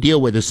 we've been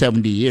dealing with it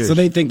 70 years. So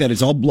they think that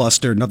it's all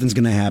bluster, nothing's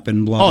going to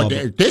happen, blah,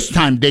 blah. This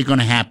time they're going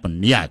to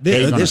happen. Yeah.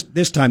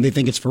 This time they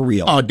think it's for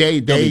real. Oh,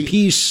 there'll be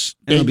peace.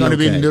 They're going to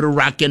be little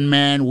rocket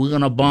man. We're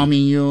going to bomb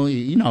you.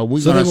 We're going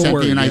to send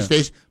the United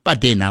States.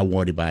 But they're not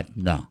worried about it.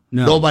 No.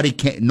 Nobody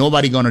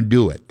going to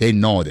do it. They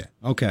know that.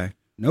 Okay.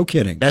 No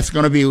kidding. That's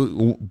going to be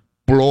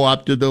blow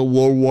up to the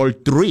World War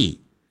III.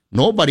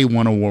 Nobody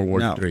want a World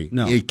War III.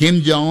 No. Kim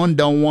Jong-un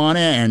don't want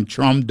it and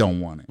Trump don't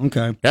want it.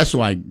 Okay. That's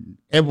why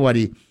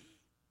everybody,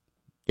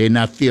 they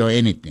not feel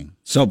anything.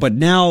 So, but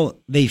now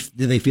do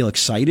they feel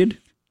excited?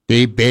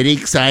 They very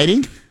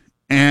exciting,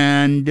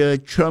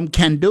 and Trump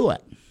can do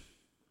it.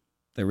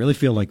 They really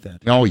feel like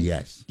that. Oh,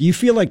 yes. Do you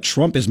feel like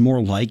Trump is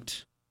more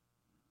liked?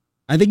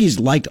 I think he's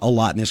liked a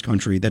lot in this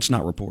country. That's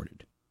not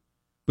reported.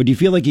 But do you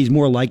feel like he's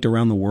more liked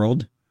around the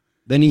world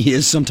than he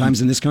is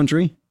sometimes in this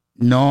country?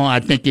 No, I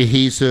think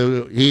he's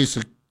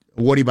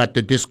worried about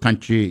this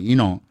country,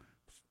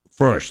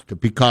 first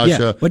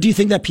because. But do you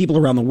think that people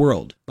around the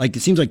world, like it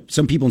seems like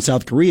some people in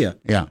South Korea,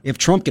 if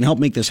Trump can help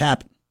make this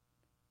happen,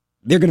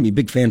 they're going to be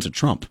big fans of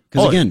Trump.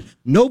 Because again,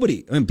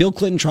 Bill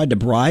Clinton tried to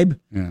bribe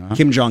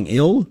Kim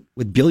Jong-il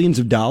with billions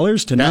of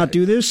dollars to not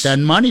do this. That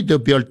money to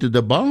build to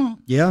the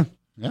bomb. Yeah.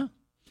 Yeah.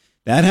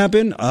 That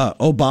happened.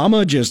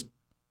 Obama just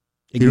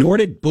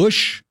ignored it.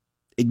 Bush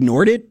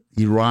ignored it.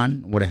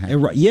 Iran, what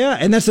happened? Yeah,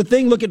 and that's the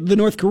thing. Look at the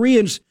North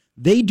Koreans.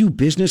 They do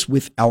business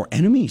with our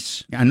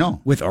enemies. I know.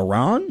 With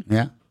Iran.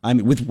 Yeah. I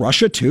mean, with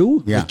Russia,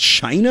 too. Yeah. With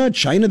China.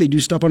 They do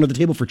stuff under the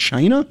table for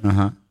China.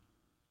 Uh-huh.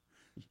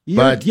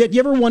 You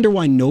ever wonder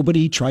why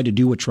nobody tried to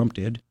do what Trump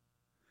did?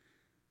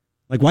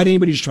 Like, why did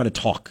anybody just try to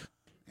talk?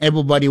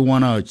 Everybody they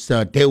want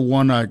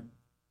to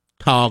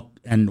talk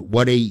and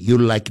what you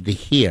like to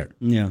hear.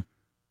 Yeah.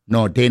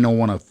 No, they don't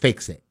want to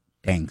fix it.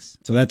 Thanks.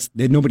 So that's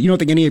nobody. You don't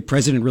think any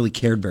president really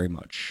cared very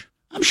much?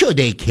 I'm sure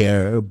they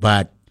care,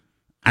 but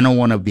I don't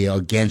want to be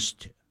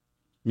against.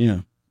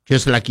 Yeah.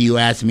 Just like you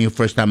asked me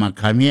first time I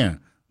come here,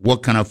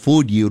 what kind of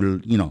food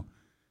you know.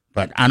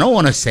 But I don't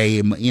want to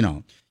say, you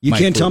know. You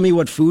can't tell me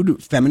what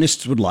food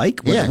feminists would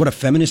like? Yeah. What a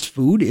feminist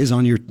food is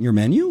on your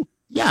menu?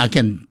 Yeah, I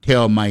can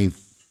tell my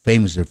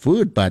famous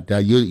food, but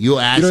you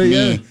asked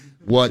me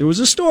what. There was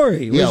a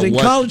story. It was in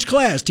college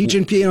class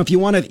teaching. If you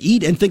want to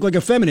eat and think like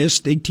a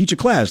feminist, they teach a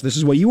class. This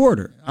is what you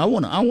order. I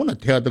want to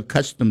tell the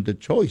custom the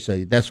choice.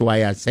 That's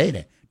why I say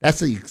that.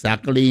 That's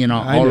exactly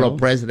all the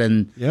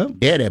president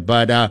did it.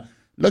 But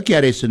look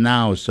at it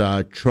now.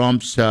 So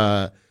Trump's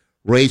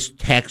raised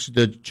tax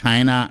to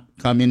China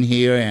coming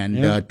here and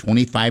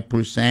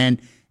 25%,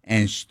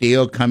 and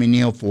still coming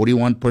here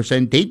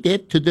 41%. They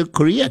did to the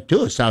Korea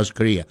too, South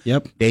Korea.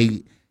 Yep.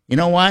 They, you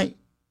know why?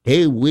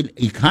 They will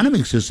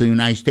economics of the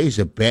United States.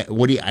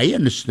 I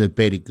understood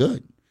very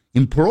good.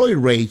 Employee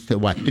rate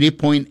what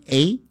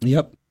 3.8.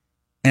 Yep.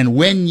 And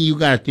when you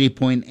got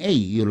 3.8,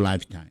 your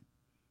lifetime,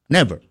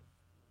 never.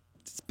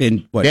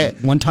 In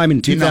one time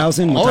in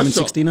 2000, one time in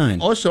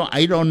 69. Also,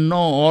 I don't know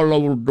all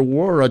over the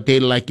world they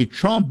like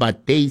Trump,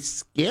 but they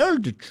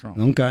scared Trump.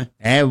 Okay.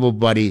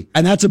 Everybody.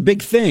 And that's a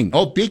big thing.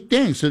 Oh, big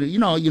thing. So,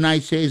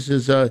 United States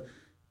is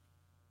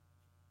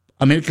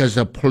America's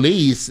a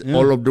police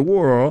all over the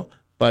world,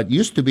 but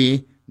used to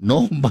be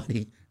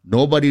nobody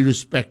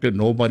respected,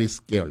 nobody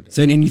scared.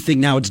 So, and you think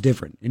now it's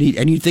different. And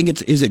you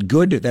think is it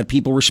good that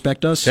people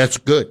respect us? That's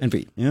good.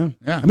 Yeah.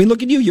 I mean,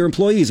 look at you, your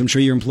employees. I'm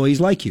sure your employees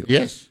like you.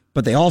 Yes.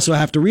 But they also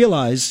have to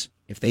realize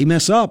if they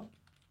mess up,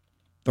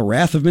 the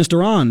wrath of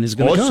Mr. On is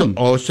going to come.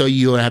 Also,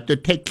 you have to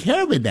take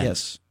care of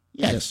that.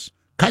 Yes.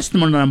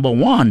 Customer number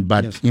one,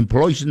 but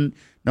employees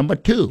number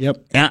two.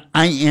 Yep.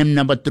 I am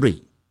number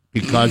three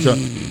because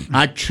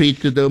I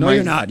treat the. No,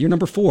 you're not. You're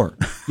number 4.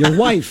 Your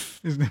wife.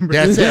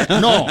 That's it.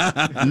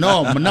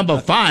 No, number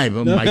 5.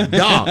 My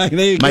dog.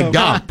 My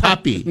dog,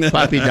 puppy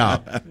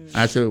dog.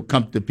 That's what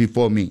come to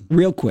before me.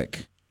 Real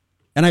quick,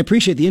 and I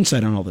appreciate the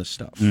insight on all this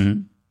stuff.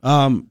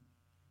 Mm-hmm.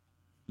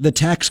 The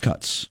tax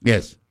cuts.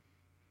 Yes.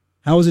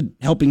 How is it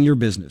helping your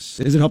business?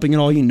 Is it helping at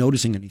all? Are you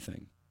noticing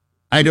anything?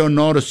 I don't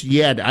notice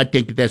yet. I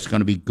think that's going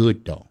to be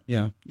good, though.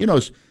 Yeah.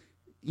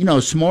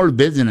 Small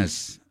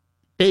business,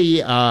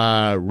 they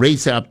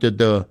raise up to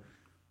the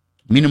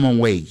minimum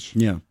wage.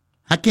 Yeah.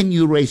 How can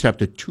you raise up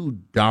to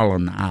 $2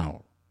 an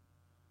hour?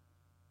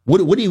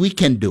 What we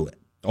can do it?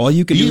 All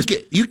you can do is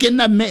you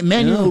cannot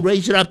manually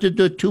raise it up to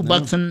the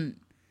 $2 on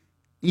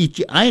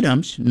each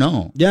items.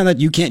 No. Yeah, that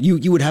you can't.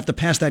 You would have to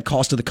pass that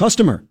cost to the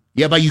customer.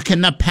 Yeah, but you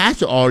cannot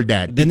pass all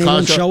that. Then they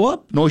won't show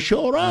up? No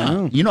show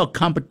up.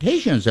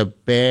 Competitions are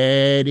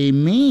very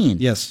mean.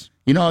 Yes.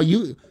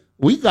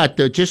 We got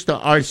just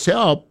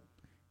ourselves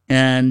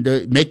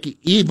and make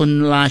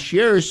even last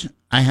year's,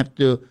 I have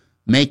to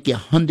make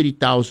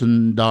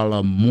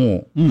 $100,000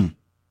 more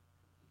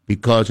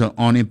because of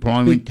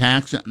unemployment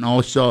tax and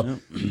also,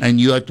 and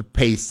you have to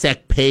pay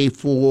sick pay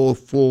for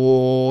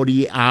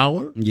 40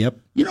 hours. Yep.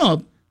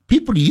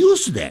 People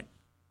use that.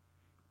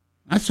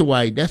 That's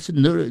why that's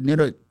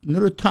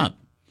another top.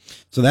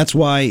 So that's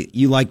why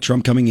you like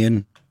Trump coming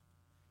in,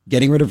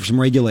 getting rid of some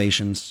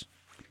regulations.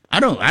 I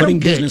don't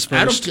business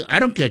first. I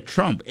don't get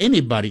Trump.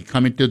 Anybody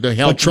coming to the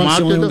help. But Trump's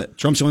the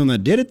only one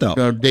that did it,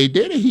 though. They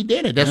did it. He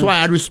did it. That's why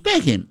I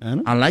respect him.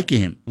 I like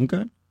him.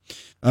 Okay.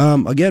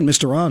 Again,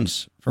 Mr.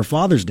 Rons, for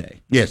Father's Day.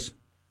 Yes.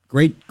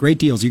 Great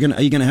deals. Are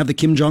you gonna have the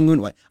Kim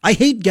Jong-un? I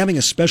hate having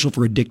a special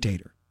for a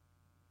dictator.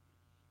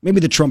 Maybe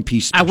the Trump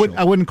piece. Special.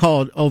 I wouldn't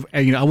call it. I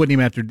wouldn't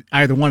even after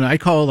either one. I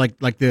call it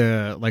like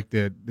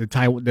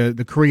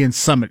the Korean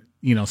summit.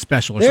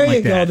 Special. Or there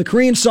something you go. The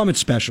Korean summit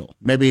special.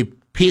 Maybe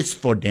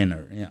peaceful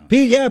dinner. Yeah.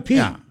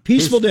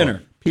 Peaceful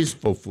dinner.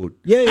 Peaceful food.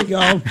 There you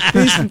go.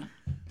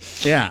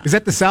 Yeah. Is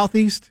that the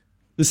Southeast?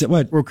 Is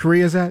what? Where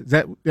Korea's at? Is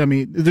that? I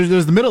mean,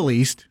 there's the Middle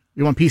East.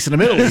 You want peace in the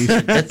Middle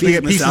East? That's peace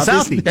in the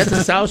Southeast. That's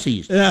the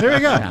Southeast. There you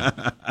go.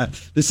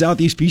 The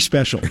Southeast Peace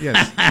Special.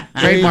 Yes.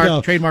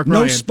 Trademark. No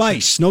Ryan.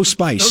 spice. No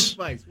spice.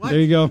 What? There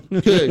you go.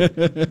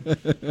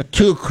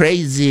 Two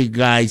crazy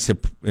guys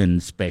in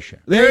special.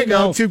 There you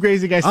go. Two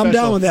crazy guys. Special. I'm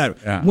down with that.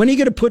 Yeah. When are you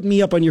going to put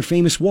me up on your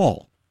famous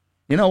wall?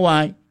 You know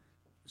why?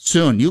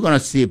 Soon. You're going to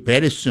see it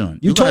very soon.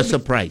 You're going to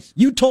surprise.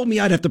 You told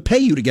me I'd have to pay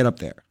you to get up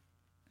there.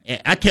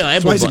 I tell everybody.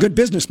 That's why he's a good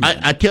businessman.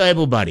 I tell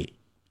everybody.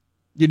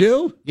 You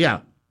do?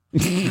 Yeah.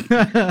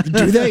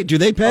 Do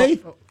they pay?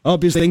 Oh,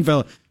 this thing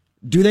fella.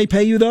 Do they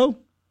pay you though?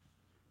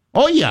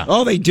 Oh yeah.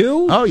 Oh, they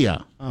do? Oh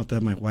yeah. I'll have to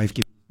have my wife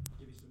give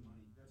you some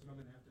money. That's what I'm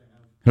gonna have to have.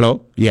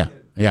 Hello?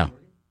 Yeah.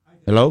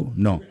 Hello?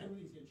 No.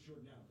 Everything's getting short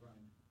now, Brian.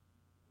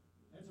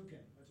 That's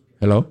okay.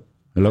 Hello? Go check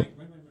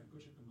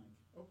the mic.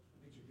 Oh,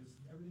 make sure because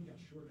everything got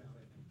short out,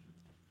 I think.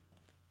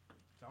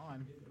 It's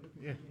on.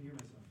 Yeah. I can't hear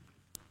myself.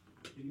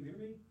 Can you hear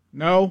me?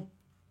 No.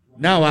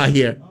 Now I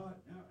hear.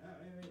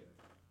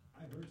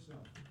 I heard so.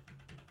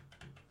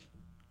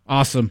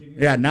 Awesome.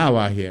 Yeah, now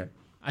I hear.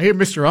 I hear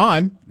Mr.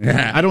 On.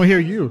 Yeah. I don't hear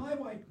you. My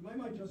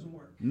mic doesn't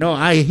work. No,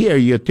 I hear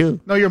you too.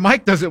 No, your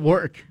mic doesn't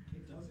work.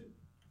 It doesn't?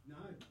 No,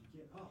 I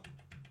can't. Oh,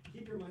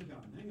 keep your mic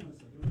on. Hang on a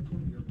second. Let me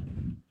put your mic.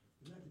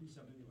 Does that have to be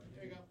something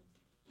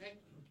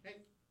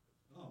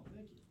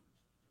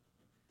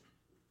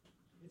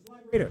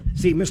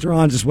See, Mr.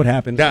 Ons is what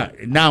happened.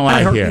 Now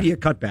I hear. Media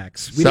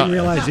cutbacks. We didn't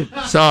realize it.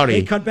 Sorry.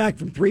 They cut back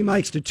from 3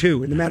 mics to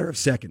 2 in the matter of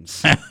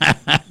seconds.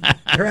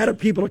 They're out of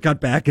people to cut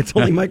back. It's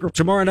only micro.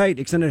 Tomorrow night,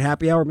 extended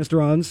happy hour,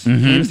 Mr. Ons.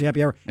 Fantasy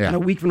happy hour. Yeah. And a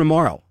week from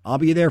tomorrow, I'll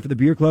be there for the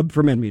Beer Club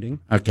for Men meeting.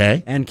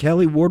 Okay. And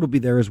Kelly Ward will be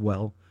there as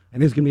well.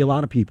 And there's going to be a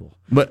lot of people.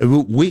 But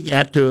week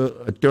after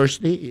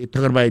Thursday, you're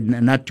talking about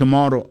not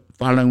tomorrow,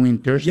 following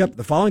Thursday? Yep,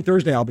 the following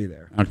Thursday I'll be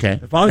there. Okay.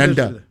 The following and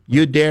Thursday.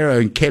 you there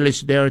and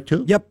Kelly's there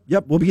too?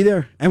 Yep, we'll be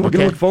there. And we're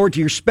going to look forward to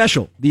your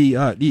special,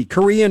 the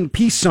Korean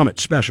Peace Summit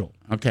special.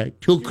 Okay.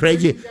 Two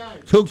crazy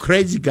guys. Two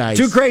crazy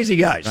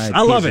guys. Right,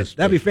 I love it.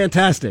 That'd be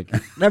fantastic.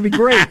 That'd be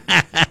great.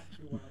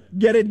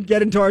 Get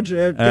in charge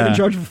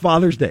for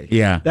Father's Day.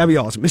 Yeah. That'd be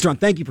awesome. Mr. On,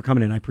 thank you for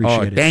coming in. I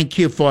appreciate it. Thank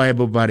you for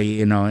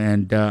everybody, and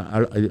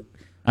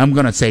I'm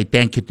going to say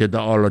thank you to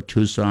all of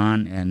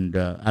Tucson, and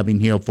I've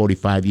been here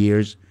 45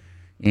 years,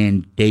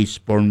 and they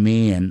support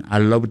me, and I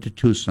love the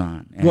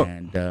Tucson,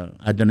 and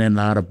I done a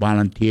lot of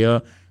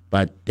volunteer,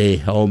 but they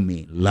help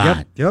me a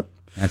lot. Yep.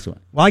 That's what.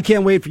 Well, I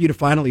can't wait for you to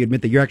finally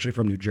admit that you're actually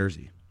from New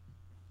Jersey.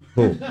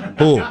 Who?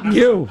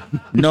 You.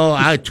 No,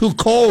 I'm too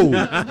cold.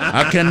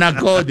 I cannot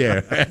go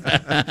there.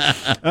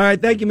 All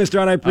right, thank you,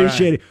 Mr. On. I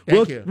appreciate it.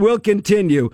 Thank you. We'll continue.